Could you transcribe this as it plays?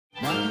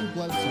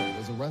Bledsoe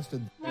was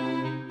arrested.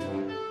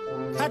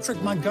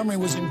 Patrick Montgomery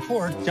was in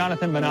court.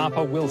 Jonathan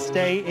Manapa will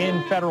stay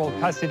in federal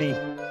custody.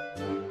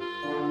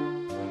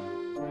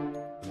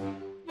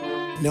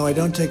 No, I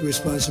don't take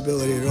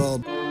responsibility at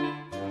all.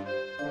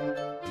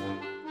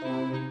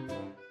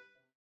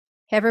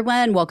 Hey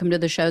everyone, welcome to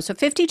the show. So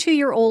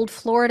 52-year-old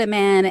Florida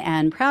man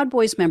and Proud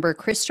Boys member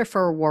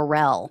Christopher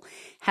Worrell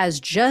has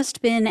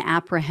just been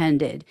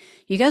apprehended.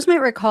 You guys might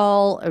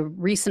recall a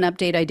recent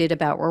update I did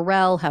about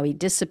Worrell, how he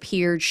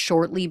disappeared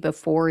shortly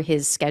before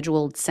his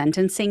scheduled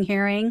sentencing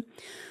hearing.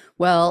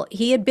 Well,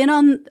 he had been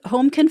on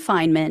home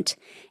confinement,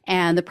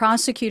 and the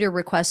prosecutor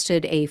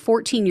requested a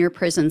 14-year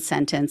prison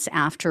sentence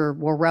after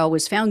Worrell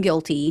was found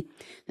guilty.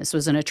 This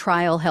was in a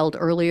trial held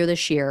earlier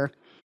this year.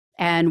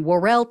 And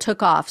Worrell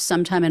took off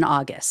sometime in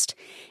August.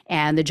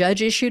 And the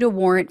judge issued a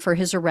warrant for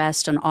his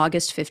arrest on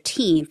August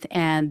 15th,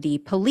 and the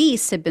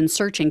police had been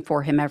searching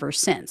for him ever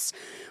since.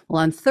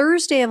 Well, on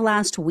Thursday of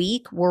last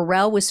week,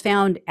 Worrell was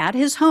found at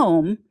his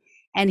home,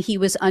 and he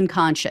was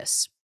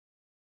unconscious.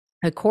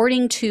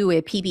 According to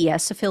a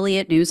PBS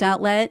affiliate news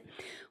outlet,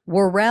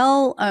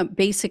 Worrell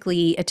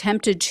basically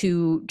attempted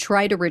to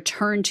try to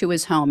return to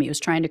his home. He was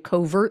trying to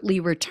covertly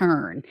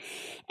return.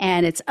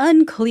 And it's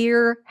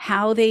unclear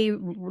how they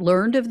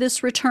learned of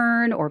this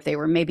return or if they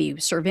were maybe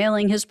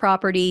surveilling his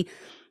property.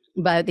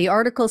 But the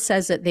article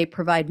says that they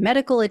provide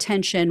medical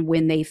attention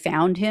when they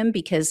found him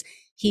because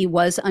he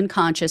was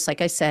unconscious,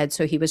 like I said.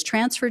 So he was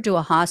transferred to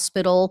a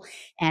hospital.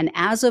 And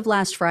as of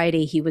last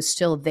Friday, he was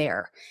still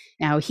there.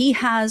 Now, he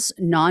has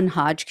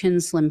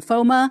non-Hodgkin's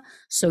lymphoma,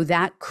 so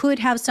that could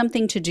have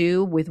something to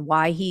do with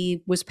why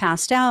he was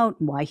passed out,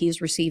 why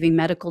he's receiving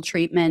medical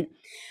treatment.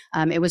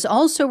 It was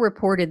also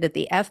reported that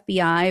the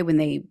FBI, when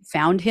they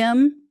found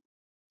him,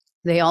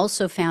 they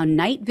also found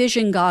night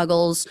vision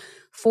goggles,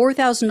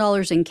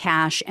 $4,000 in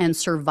cash, and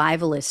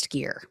survivalist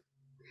gear.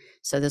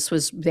 So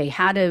they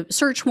had a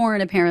search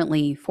warrant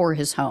apparently for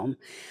his home.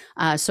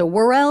 So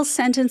Worrell's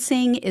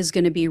sentencing is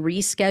going to be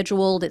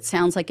rescheduled. It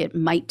sounds like it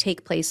might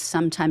take place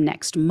sometime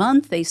next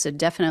month. They said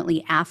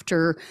definitely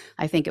after,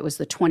 I think it was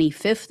the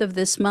 25th of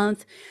this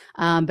month.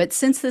 But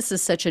since this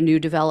is such a new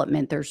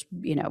development, there's,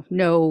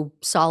 no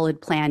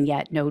solid plan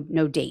yet, no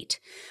date.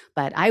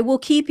 But I will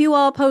keep you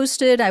all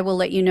posted. I will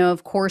let you know,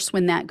 of course,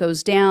 when that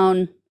goes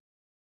down.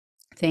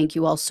 Thank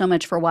you all so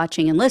much for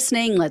watching and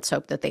listening. Let's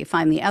hope that they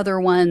find the other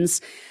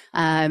ones.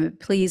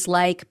 Please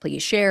like,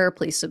 please share,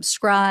 please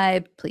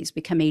subscribe, please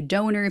become a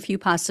donor if you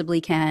possibly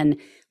can.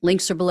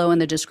 Links are below in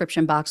the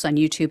description box on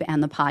YouTube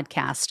and the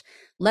podcast.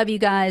 Love you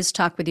guys.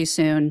 Talk with you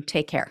soon.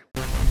 Take care.